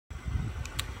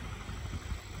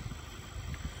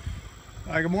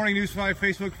Good morning, News 5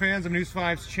 Facebook fans. I'm News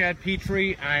 5's Chad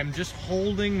Petrie. I'm just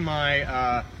holding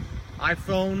my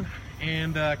iPhone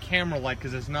and camera light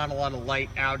because there's not a lot of light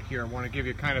out here. I want to give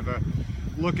you kind of a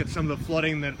look at some of the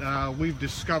flooding that we've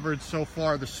discovered so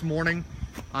far this morning.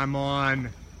 I'm on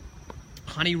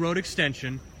Honey Road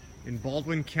Extension in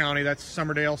Baldwin County. That's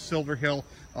Summerdale, Silver Hill,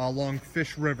 along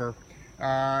Fish River.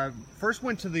 First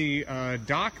went to the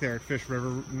dock there at Fish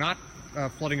River. Not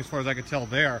flooding as far as I could tell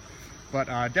there, but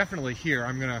definitely here.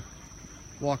 I'm gonna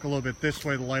walk a little bit this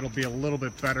way. The light will be a little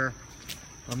bit better.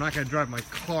 I'm not gonna drive my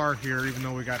car here, even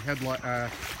though we got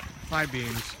high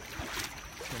beams.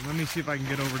 So let me see if I can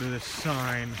get over to this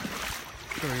sign,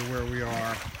 show you where we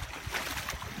are.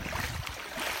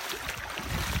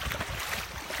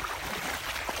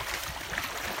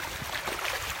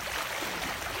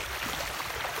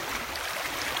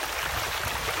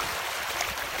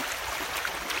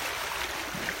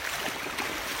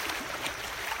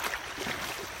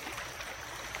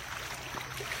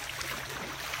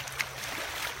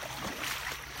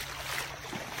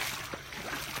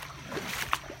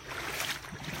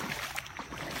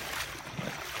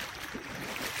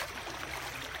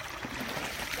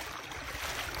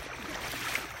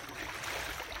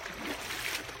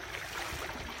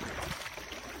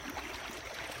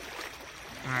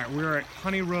 Alright, we're at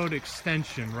Honey Road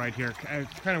Extension right here.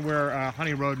 It's kind of where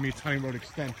Honey Road meets Honey Road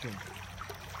Extension.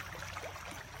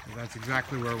 So that's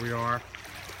exactly where we are.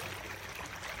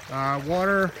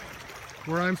 Water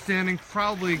where I'm standing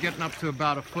probably getting up to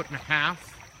about 1.5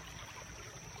 feet.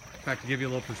 In fact, to give you a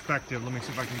little perspective, let me see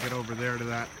if I can get over there to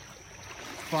that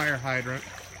fire hydrant.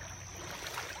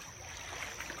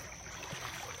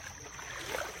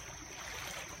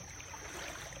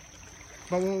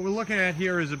 But what we're looking at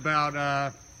here is about,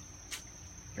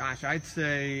 gosh, I'd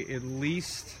say at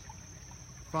least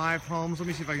 5 homes. Let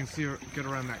me see if I can get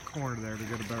around that corner there to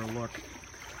get a better look.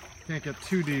 Can't get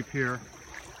too deep here.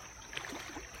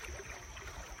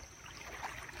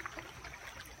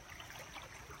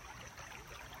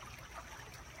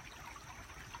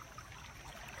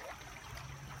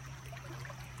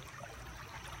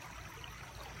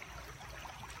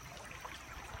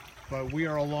 But we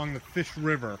are along the Fish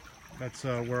River. That's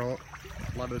where a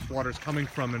lot of this water is coming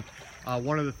from. And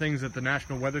one of the things that the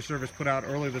National Weather Service put out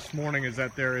earlier this morning is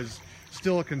that there is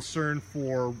still a concern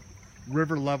for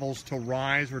river levels to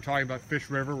rise. We're talking about Fish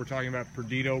River. We're talking about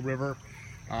Perdido River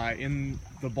in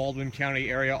the Baldwin County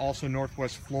area, also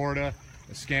northwest Florida,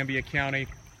 Escambia County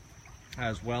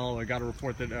as well. I got a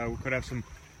report that we could have some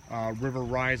river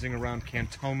rising around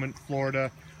Cantonment,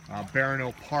 Florida,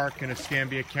 Barronville Park in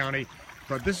Escambia County.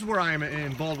 But this is where I am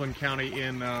in Baldwin County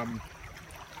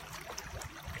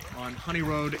on Honey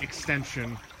Road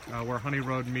Extension, where Honey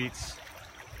Road meets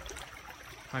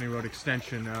Honey Road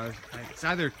Extension. It's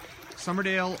either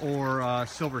Summerdale or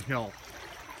Silver Hill,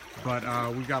 but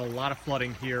we've got a lot of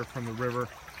flooding here from the river.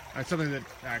 It's something that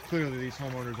clearly these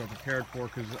homeowners are prepared for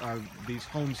because these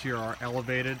homes here are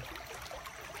elevated,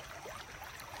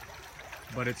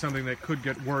 but it's something that could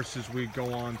get worse as we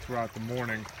go on throughout the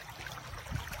morning.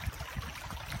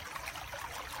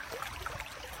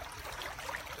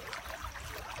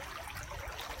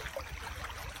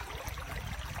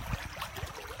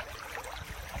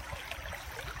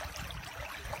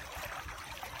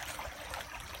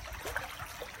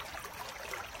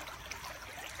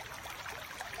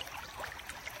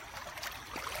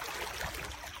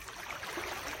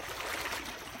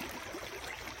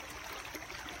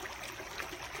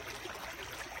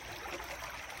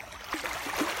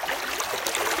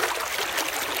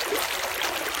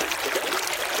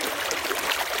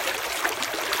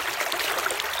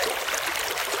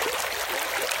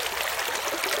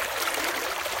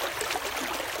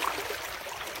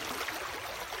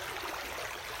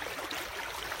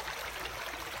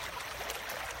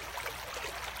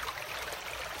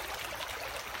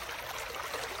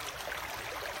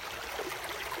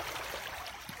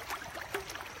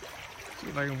 See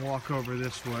if I can walk over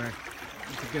this way.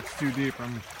 If it gets too deep,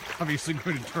 I'm obviously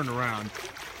going to turn around.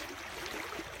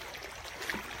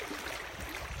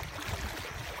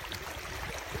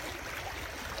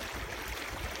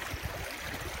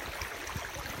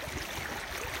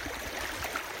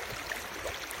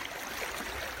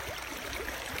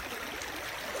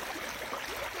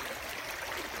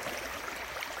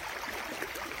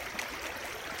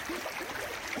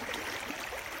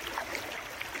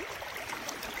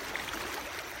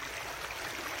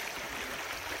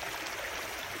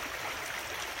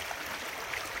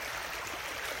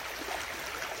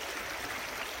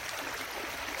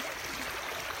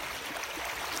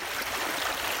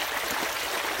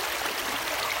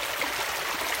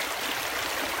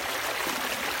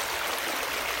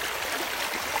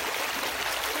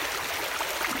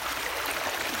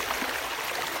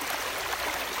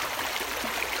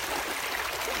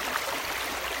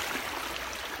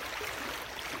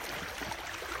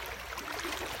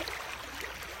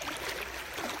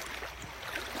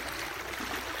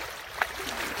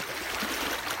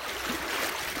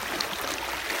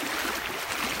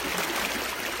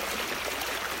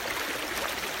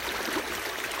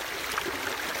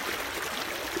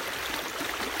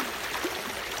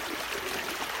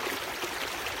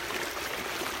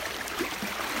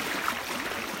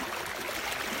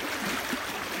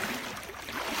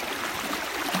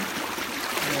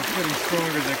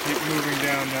 as I keep moving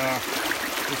down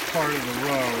this part of the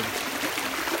road.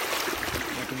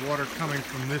 Got the water coming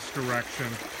from this direction.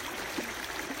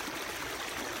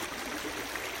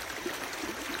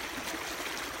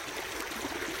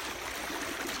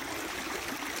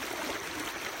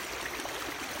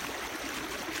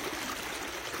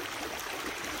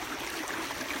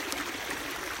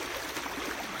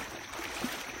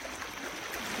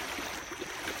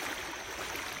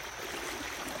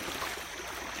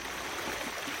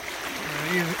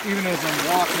 Even as I'm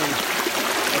walking,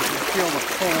 I can feel the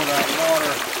pull of that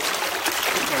water.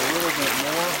 It's a little bit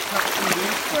more, not too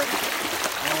deep, but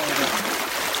I don't want to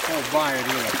hold by it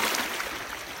either.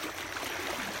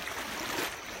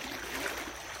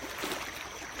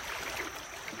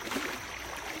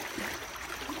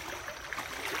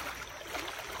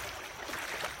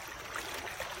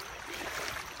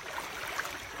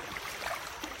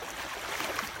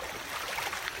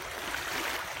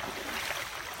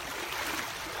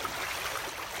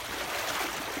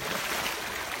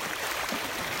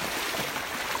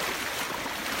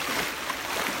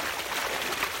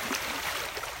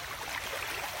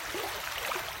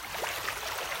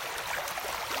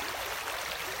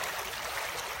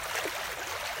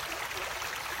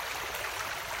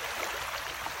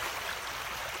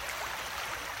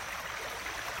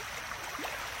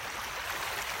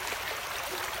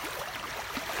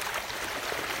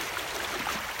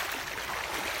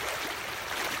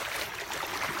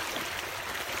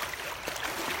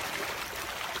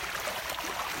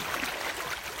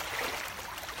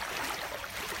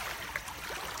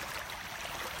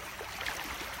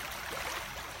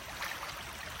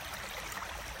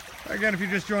 Again, if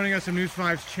you're just joining us on News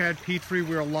 5's Chad Petrie,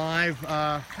 we're live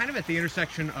kind of at the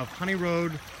intersection of Honey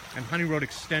Road and Honey Road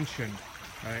Extension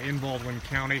in Baldwin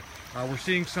County. We're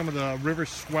seeing some of the river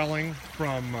swelling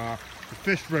from the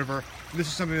Fish River. This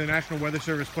is something the National Weather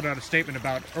Service put out a statement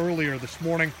about earlier this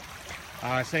morning,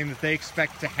 saying that they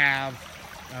expect to have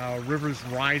rivers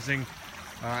rising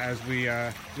as we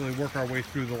really work our way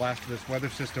through the last of this weather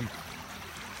system.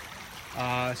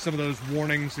 Some of those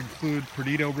warnings include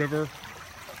Perdido River,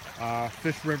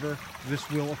 Fish River. This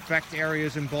will affect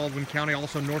areas in Baldwin County,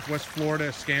 also northwest Florida,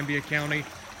 Escambia County.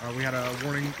 We had a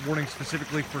warning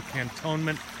specifically for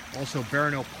cantonment, also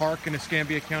Barronville Park in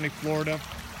Escambia County, Florida.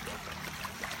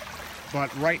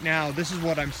 But right now, this is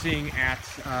what I'm seeing at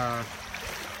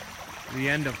the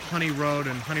end of Honey Road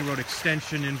and Honey Road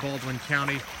Extension in Baldwin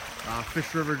County.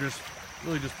 Fish River just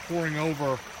really just pouring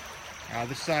over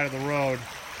this side of the road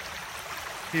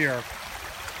here.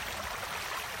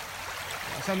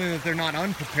 Something that they're not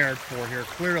unprepared for here,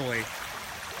 clearly.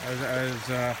 As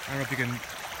I don't know if you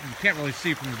can't really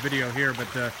see from the video here,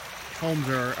 but the homes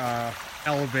are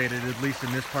elevated, at least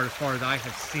in this part, as far as I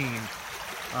have seen.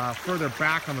 Further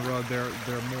back on the road,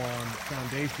 they're more on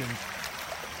foundations.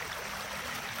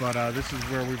 But this is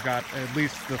where we've got at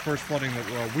least the first flooding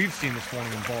that we've seen this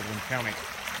morning in Baldwin County.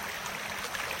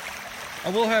 I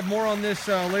will have more on this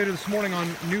later this morning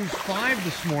on News 5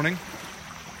 this morning.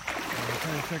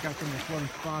 Trying to check out some of the flooding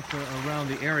spots around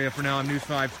the area. For now, I'm News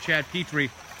 5's Chad Petrie,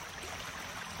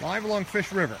 live along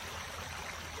Fish River.